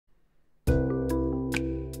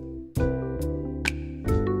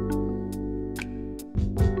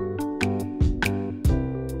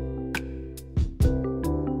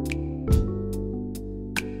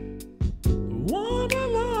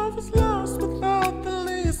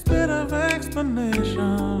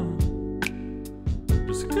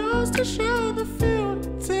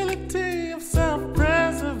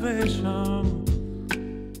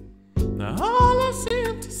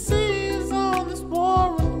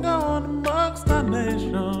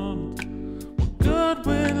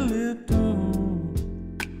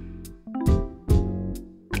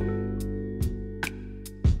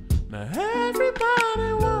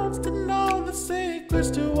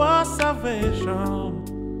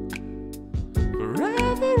situation.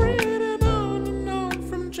 Forever reading on and on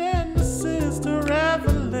from Genesis to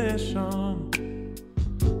Revelation.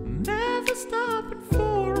 Never stopping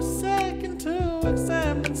for a second to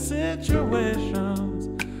examine situations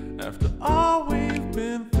after all we've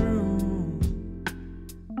been through.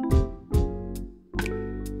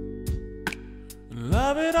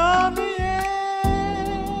 Love it on the end.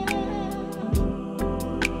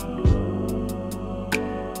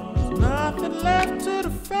 There's nothing left to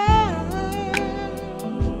defend.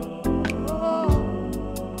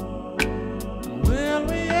 Will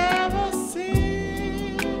we ever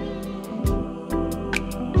see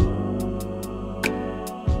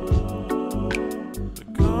the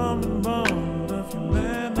common bond of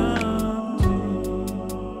humanity?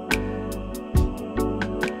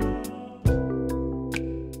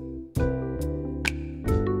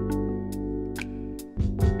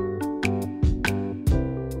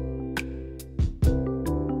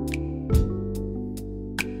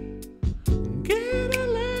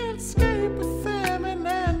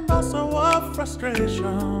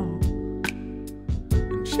 Frustration,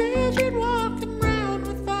 and children walking around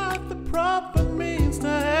without the proper means to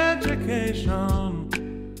education,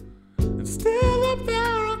 and still up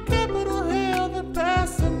there on Capitol Hill they're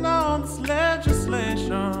passing on this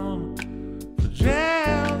legislation for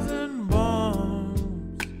jails and bombs.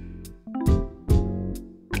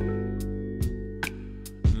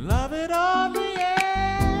 Love it on the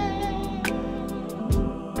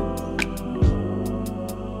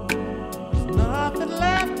nothing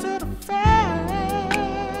left to defend.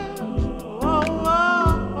 Oh,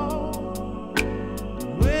 oh, oh.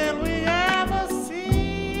 Will we ever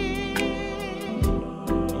see?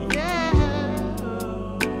 Yeah,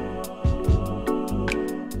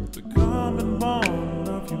 the common bond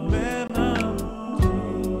of humanity.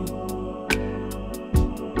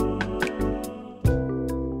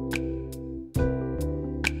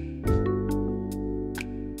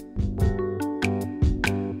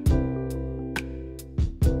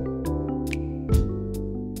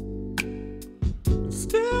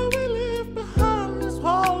 Still we live behind these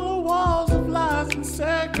hollow walls of lies and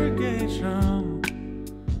segregation,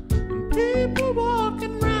 and people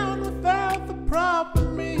walking around without the proper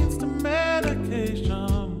means to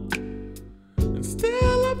medication, and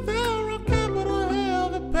still up there on Capitol Hill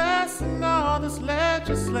they're passing all this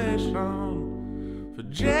legislation for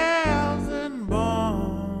jail